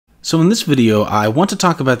So in this video, I want to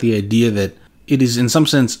talk about the idea that it is in some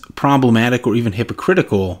sense problematic or even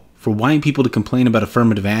hypocritical for white people to complain about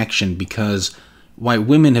affirmative action because white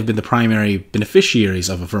women have been the primary beneficiaries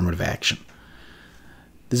of affirmative action.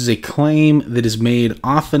 This is a claim that is made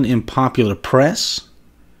often in popular press,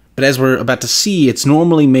 but as we're about to see, it's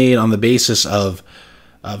normally made on the basis of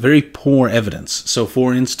very poor evidence. So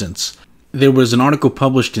for instance, there was an article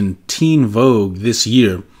published in Teen Vogue this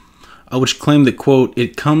year which claimed that, quote,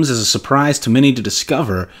 "It comes as a surprise to many to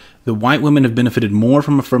discover that white women have benefited more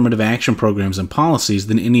from affirmative action programs and policies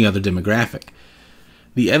than any other demographic."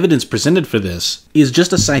 The evidence presented for this is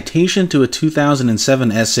just a citation to a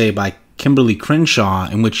 2007 essay by Kimberly Crenshaw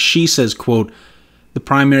in which she says, quote, "The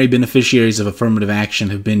primary beneficiaries of affirmative action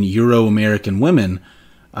have been Euro-American women,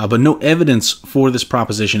 but no evidence for this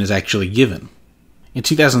proposition is actually given." In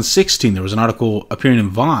 2016, there was an article appearing in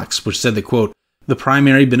Vox which said that, quote, "The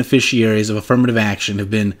primary beneficiaries of affirmative action have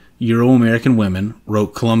been Euro-American women,"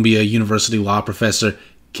 wrote Columbia University law professor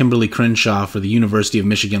Kimberly Crenshaw for the University of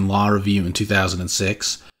Michigan Law Review in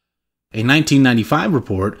 2006. A 1995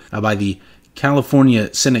 report by the California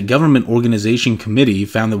Senate Government Organization Committee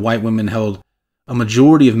found that white women held a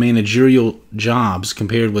majority of managerial jobs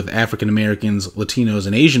compared with African Americans, Latinos,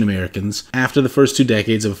 and Asian Americans after the first 2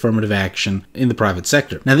 decades of affirmative action in the private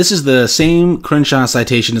sector. Now, this is the same Crenshaw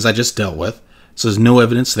citation as I just dealt with, so there's no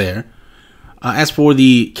evidence there. As for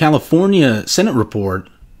the California Senate report,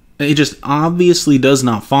 it just obviously does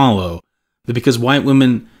not follow that because white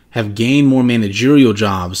women have gained more managerial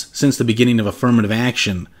jobs since the beginning of affirmative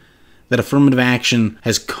action, that affirmative action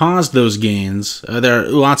has caused those gains. There are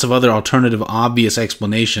lots of other alternative obvious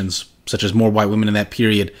explanations, such as more white women in that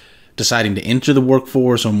period deciding to enter the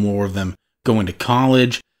workforce or more of them going to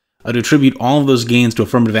college. To attribute all of those gains to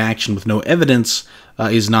affirmative action with no evidence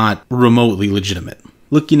is not remotely legitimate.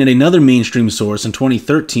 Looking at another mainstream source, in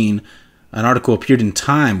 2013, an article appeared in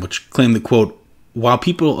Time which claimed that, quote, "While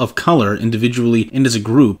people of color, individually and as a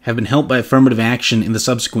group, have been helped by affirmative action in the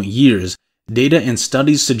subsequent years, data and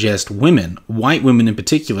studies suggest women, white women in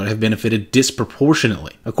particular, have benefited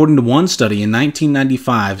disproportionately." According to one study, in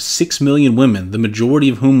 1995, 6 million women, the majority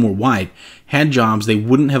of whom were white, had jobs they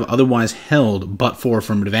wouldn't have otherwise held but for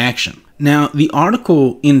affirmative action. Now, the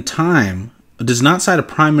article in Time does not cite a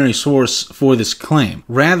primary source for this claim.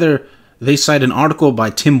 Rather, they cite an article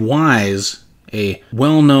by Tim Wise, a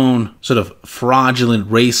well-known sort of fraudulent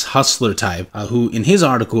race hustler type, who in his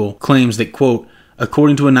article claims that, quote,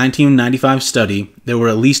 "According to a 1995 study, there were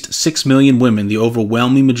at least 6 million women, the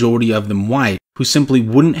overwhelming majority of them white, who simply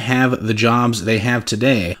wouldn't have the jobs they have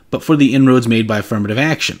today, but for the inroads made by affirmative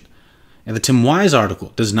action." And the Tim Wise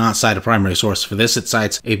article does not cite a primary source for this. It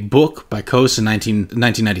cites a book by Coase in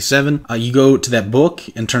 1997. You go to that book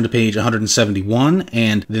and turn to page 171,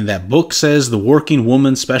 and then that book says the Working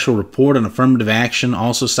Woman Special Report on Affirmative Action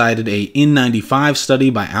also cited a N95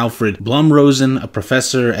 study by Alfred Blumrosen, a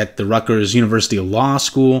professor at the Rutgers University Law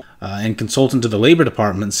School and consultant to the Labor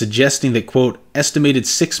Department, suggesting that, quote, "Estimated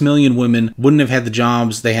 6 million women wouldn't have had the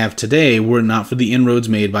jobs they have today were it not for the inroads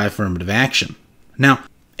made by affirmative action." Now,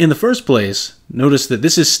 in the first place, notice that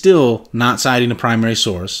this is still not citing a primary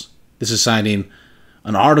source. This is citing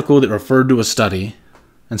an article that referred to a study.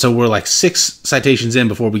 And so we're like 6 citations in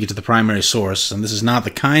before we get to the primary source. And this is not the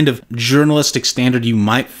kind of journalistic standard you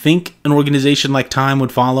might think an organization like Time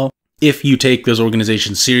would follow, if you take those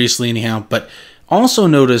organizations seriously anyhow. But also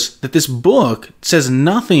notice that this book says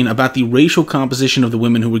nothing about the racial composition of the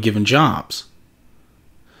women who were given jobs.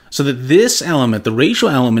 So that this element, the racial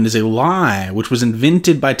element, is a lie which was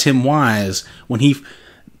invented by Tim Wise when he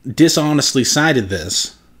dishonestly cited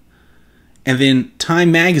this. And then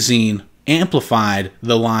Time magazine amplified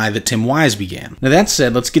the lie that Tim Wise began. Now that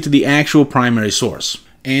said, let's get to the actual primary source.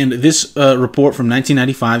 And this report from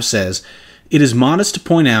 1995 says, "It is modest to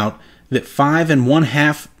point out that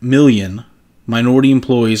 5.5 million minority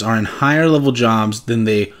employees are in higher level jobs than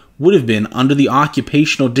they would have been under the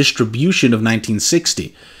occupational distribution of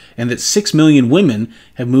 1960. And that 6 million women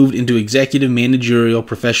have moved into executive, managerial,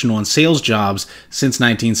 professional, and sales jobs since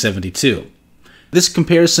 1972. This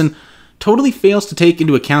comparison totally fails to take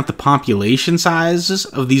into account the population sizes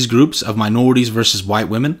of these groups of minorities versus white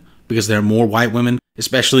women, because there are more white women,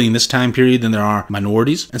 especially in this time period, than there are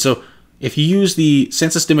minorities. And so if you use the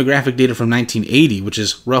census demographic data from 1980, which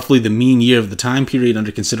is roughly the mean year of the time period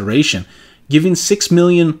under consideration, giving 6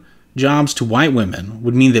 million jobs to white women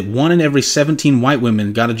would mean that 1 in every 17 white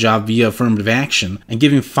women got a job via affirmative action, and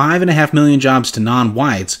giving 5.5 million jobs to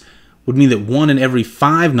non-whites would mean that 1 in every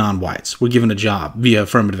 5 non-whites were given a job via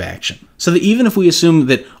affirmative action. So that even if we assume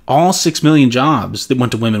that all 6 million jobs that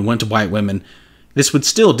went to women went to white women, this would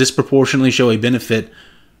still disproportionately show a benefit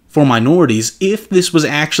for minorities if this was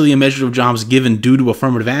actually a measure of jobs given due to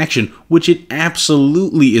affirmative action, which it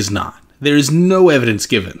absolutely is not. There is no evidence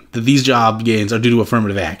given that these job gains are due to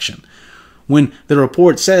affirmative action. When the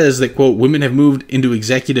report says that, quote, women have moved into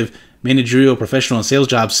executive, managerial, professional, and sales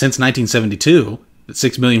jobs since 1972, that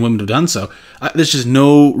 6 million women have done so, there's just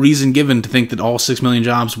no reason given to think that all 6 million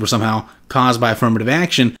jobs were somehow caused by affirmative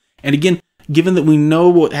action. And again, given that we know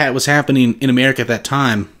what was happening in America at that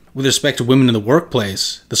time with respect to women in the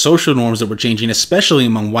workplace, the social norms that were changing, especially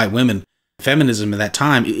among white women, feminism at that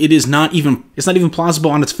time, it's not even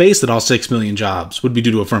plausible on its face that all 6 million jobs would be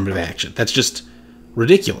due to affirmative action. That's just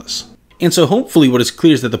ridiculous. And so hopefully what is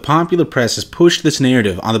clear is that the popular press has pushed this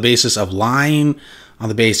narrative on the basis of lying, on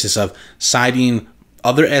the basis of citing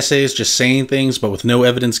other essays, just saying things but with no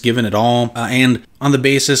evidence given at all, and on the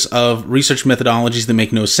basis of research methodologies that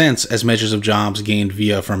make no sense as measures of jobs gained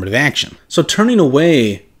via affirmative action. So turning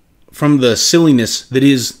away from the silliness that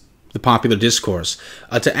is the popular discourse,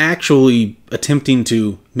 to actually attempting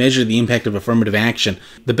to measure the impact of affirmative action,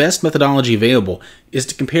 the best methodology available is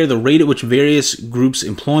to compare the rate at which various groups'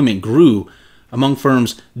 employment grew among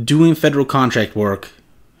firms doing federal contract work.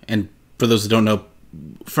 And for those that don't know,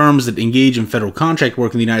 firms that engage in federal contract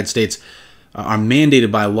work in the United States are mandated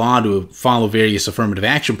by law to follow various affirmative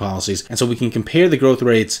action policies. And so we can compare the growth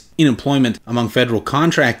rates in employment among federal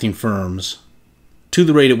contracting firms to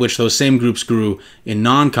the rate at which those same groups grew in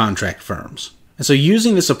non-contract firms. And so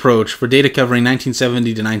using this approach for data covering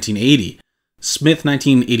 1970 to 1980, Smith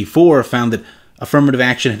 1984 found that affirmative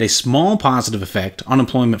action had a small positive effect on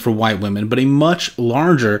employment for white women, but a much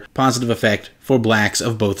larger positive effect for blacks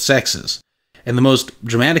of both sexes. And the most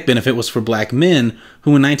dramatic benefit was for black men,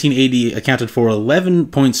 who in 1980 accounted for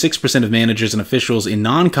 11.6% of managers and officials in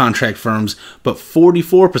non-contract firms, but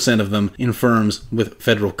 44% of them in firms with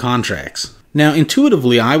federal contracts. Now,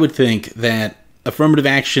 intuitively, I would think that affirmative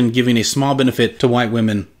action giving a small benefit to white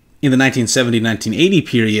women in the 1970-1980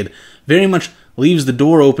 period very much leaves the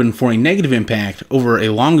door open for a negative impact over a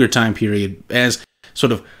longer time period, as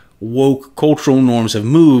sort of woke cultural norms have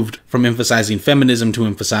moved from emphasizing feminism to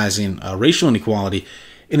emphasizing racial inequality.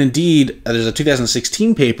 And indeed, there's a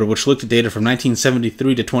 2016 paper which looked at data from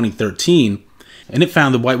 1973 to 2013, and it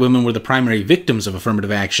found that white women were the primary victims of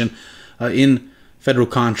affirmative action in federal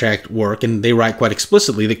contract work, and they write quite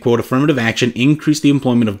explicitly that, quote, affirmative action increased the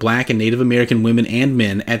employment of black and Native American women and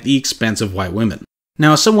men at the expense of white women.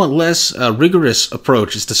 Now, a somewhat less rigorous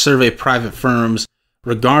approach is to survey private firms,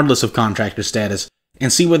 regardless of contractor status,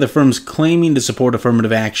 and see whether firms claiming to support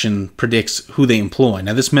affirmative action predicts who they employ.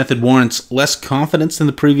 Now, this method warrants less confidence than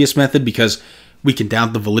the previous method because we can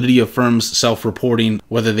doubt the validity of firms self-reporting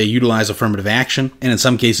whether they utilize affirmative action, and in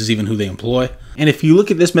some cases even who they employ. And if you look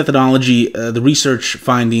at this methodology, the research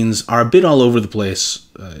findings are a bit all over the place,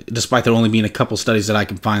 despite there only being a couple studies that I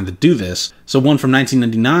can find that do this. So one from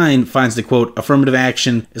 1999 finds that, quote, affirmative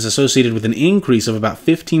action is associated with an increase of about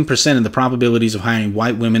 15% in the probabilities of hiring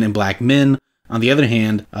white women and black men. On the other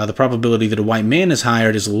hand, the probability that a white man is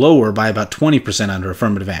hired is lower by about 20% under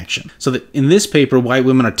affirmative action. So that in this paper, white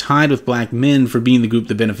women are tied with black men for being the group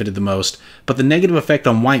that benefited the most, but the negative effect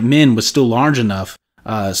on white men was still large enough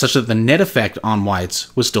such that the net effect on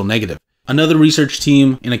whites was still negative. Another research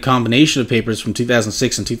team, in a combination of papers from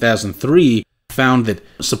 2006 and 2003, found that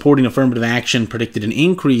supporting affirmative action predicted an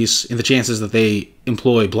increase in the chances that they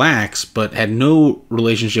employ blacks, but had no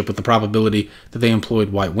relationship with the probability that they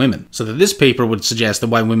employed white women. So that this paper would suggest that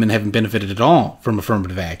white women haven't benefited at all from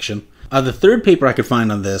affirmative action. The third paper I could find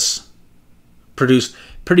on this produced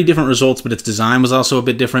pretty different results, but its design was also a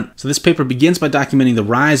bit different. So this paper begins by documenting the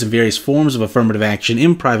rise of various forms of affirmative action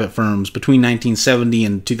in private firms between 1970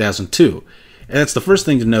 and 2002. And that's the first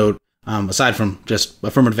thing to note. Aside from just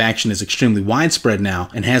affirmative action is extremely widespread now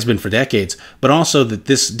and has been for decades, but also that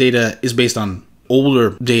this data is based on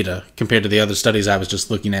older data compared to the other studies I was just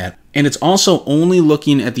looking at. And it's also only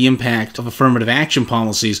looking at the impact of affirmative action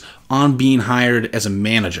policies on being hired as a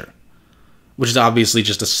manager, which is obviously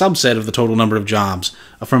just a subset of the total number of jobs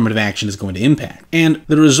affirmative action is going to impact. And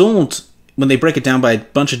the result, when they break it down by a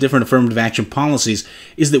bunch of different affirmative action policies,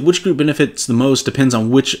 is that which group benefits the most depends on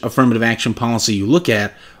which affirmative action policy you look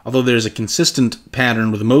at, although there's a consistent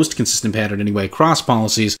pattern, or the most consistent pattern anyway, across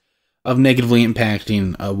policies, of negatively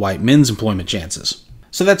impacting white men's employment chances.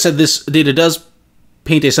 So that said, this data does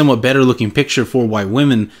paint a somewhat better looking picture for white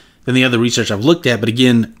women than the other research I've looked at, but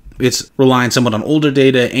again, it's relying somewhat on older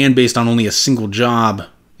data and based on only a single job that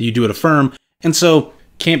you do at a firm, and so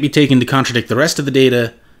can't be taken to contradict the rest of the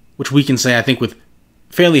data, which we can say, I think, with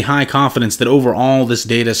fairly high confidence that overall this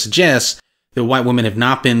data suggests that white women have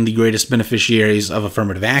not been the greatest beneficiaries of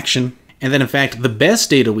affirmative action, and that in fact the best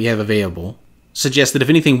data we have available suggests that if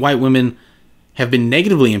anything, white women have been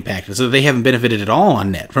negatively impacted, so that they haven't benefited at all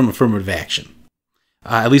on net from affirmative action.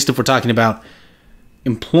 At least if we're talking about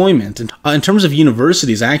employment. In terms of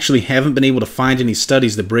universities, I actually haven't been able to find any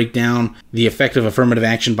studies that break down the effect of affirmative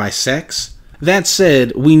action by sex. That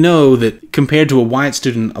said, we know that compared to a white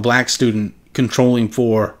student, a black student controlling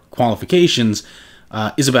for qualifications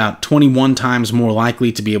is about 21 times more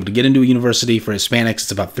likely to be able to get into a university. For Hispanics,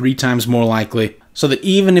 it's about 3 times more likely. So that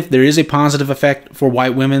even if there is a positive effect for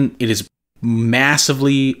white women, it is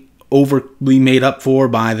massively overly made up for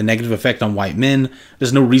by the negative effect on white men.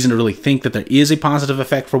 There's no reason to really think that there is a positive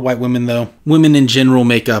effect for white women, though. Women in general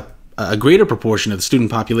make up a greater proportion of the student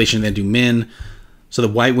population than do men, so the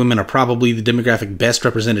white women are probably the demographic best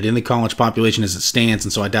represented in the college population as it stands,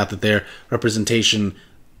 and so I doubt that their representation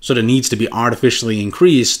sort of needs to be artificially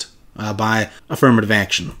increased by affirmative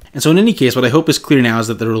action. And so in any case, what I hope is clear now is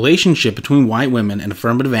that the relationship between white women and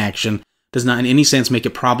affirmative action does not in any sense make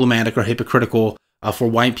it problematic or hypocritical for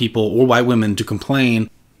white people or white women to complain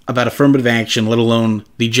about affirmative action, let alone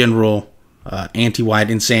the general anti-white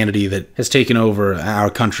insanity that has taken over our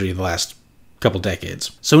country the last couple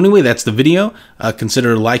decades. So anyway, that's the video.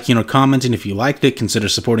 Consider liking or commenting if you liked it. Consider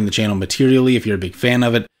supporting the channel materially if you're a big fan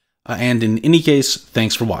of it. And in any case,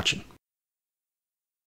 thanks for watching.